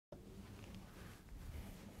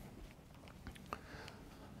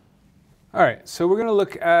All right, so we're going to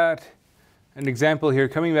look at an example here,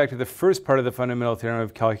 coming back to the first part of the fundamental theorem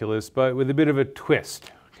of calculus, but with a bit of a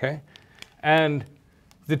twist, okay? And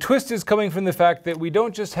the twist is coming from the fact that we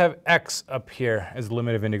don't just have x up here as the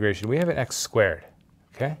limit of integration, we have an x squared,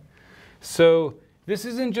 okay? So this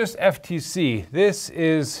isn't just FTC, this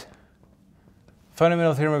is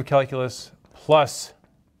fundamental theorem of calculus plus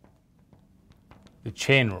the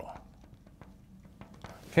chain rule,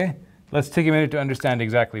 okay? Let's take a minute to understand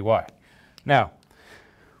exactly why. Now,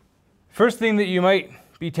 first thing that you might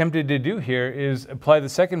be tempted to do here is apply the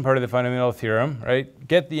second part of the fundamental theorem, right?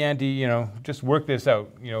 Get the just work this out.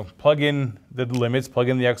 Plug in the limits, plug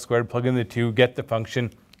in the x squared, plug in the 2, get the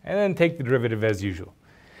function, and then take the derivative as usual.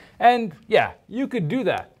 And yeah, you could do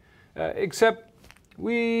that, except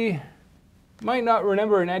we might not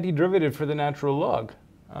remember an antiderivative for the natural log.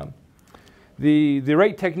 The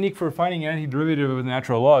right technique for finding an antiderivative of the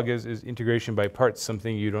natural log is integration by parts,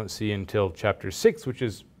 something you don't see until chapter 6, which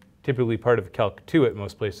is typically part of Calc 2 at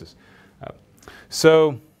most places.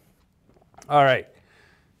 All right,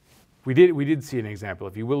 we did see an example.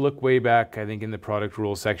 If you will look way back, I think in the product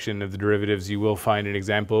rule section of the derivatives, you will find an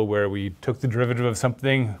example where we took the derivative of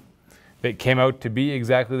something that came out to be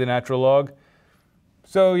exactly the natural log.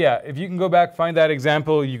 So yeah, if you can go back, find that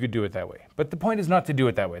example, you could do it that way. But the point is not to do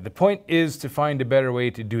it that way. The point is to find a better way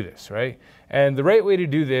to do this, right? And the right way to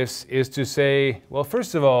do this is to say, well,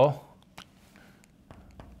 first of all,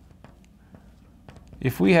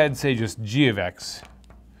 if we had, say, just g of x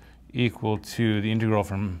equal to the integral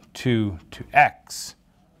from 2 to x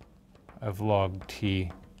of log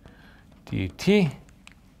t dt,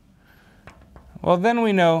 well, then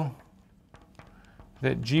we know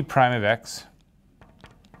that g prime of x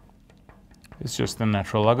is just the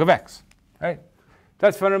natural log of x, right?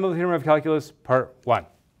 That's fundamental theorem of calculus, part 1.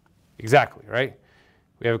 Exactly, right?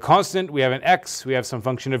 We have a constant, we have an x, we have some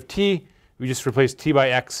function of t, we just replace t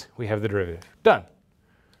by x, we have the derivative. Done.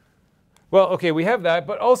 Well, okay, we have that,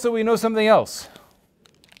 but also we know something else.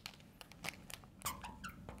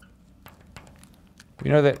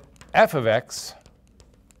 We know that f of x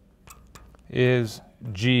is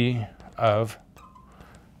g of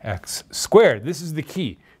x squared. This is the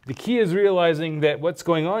key. The key is realizing that what's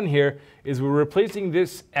going on here is we're replacing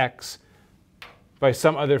this x by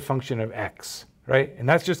some other function of x, right? And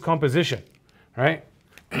that's just composition, right?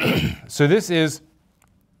 So this is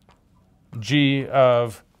g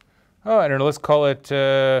of, oh, I don't know, let's call it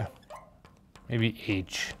maybe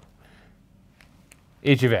h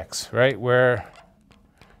of x, right? Where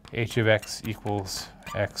h of x equals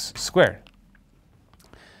x squared.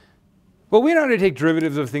 Well, we know how to take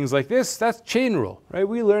derivatives of things like this. That's chain rule, right?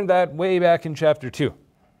 We learned that way back in chapter 2.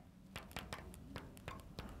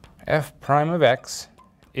 F prime of x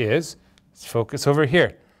is, let's focus over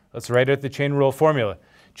here. Let's write out the chain rule formula.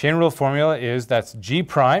 Chain rule formula is that's g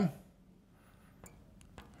prime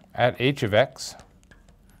at h of x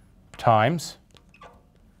times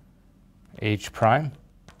h prime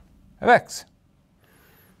of x.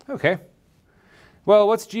 Okay. Well,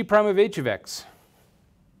 what's g prime of h of x?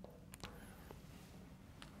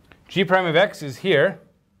 G prime of x is here,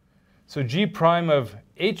 so g prime of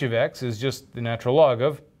h of x is just the natural log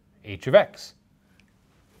of h of x.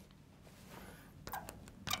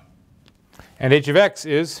 And h of x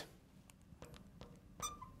is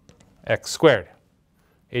x squared.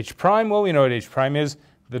 H prime, well, we know what h prime is.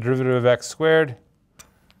 The derivative of x squared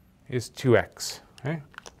is 2x, right?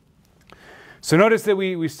 So notice that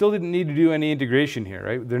we still didn't need to do any integration here,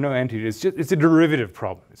 right? There are no it's a derivative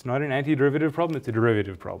problem. It's not an antiderivative problem, it's a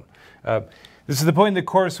derivative problem. This is the point in the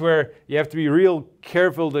course where you have to be real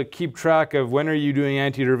careful to keep track of when are you doing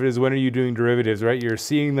antiderivatives, when are you doing derivatives, right? You're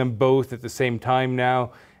seeing them both at the same time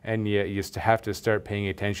now, and you just have to start paying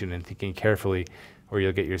attention and thinking carefully, or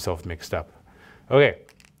you'll get yourself mixed up. Okay,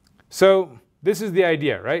 so this is the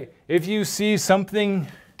idea, right? If you see something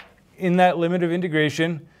in that limit of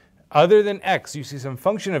integration other than x, you see some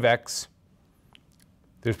function of x,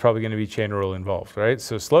 there's probably going to be chain rule involved, right?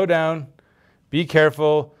 So slow down, be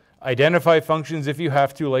careful, identify functions if you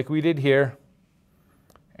have to, like we did here,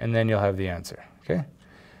 and then you'll have the answer, okay?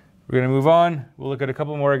 We're going to move on. We'll look at a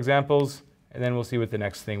couple more examples, and then we'll see what the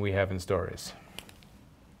next thing we have in store is.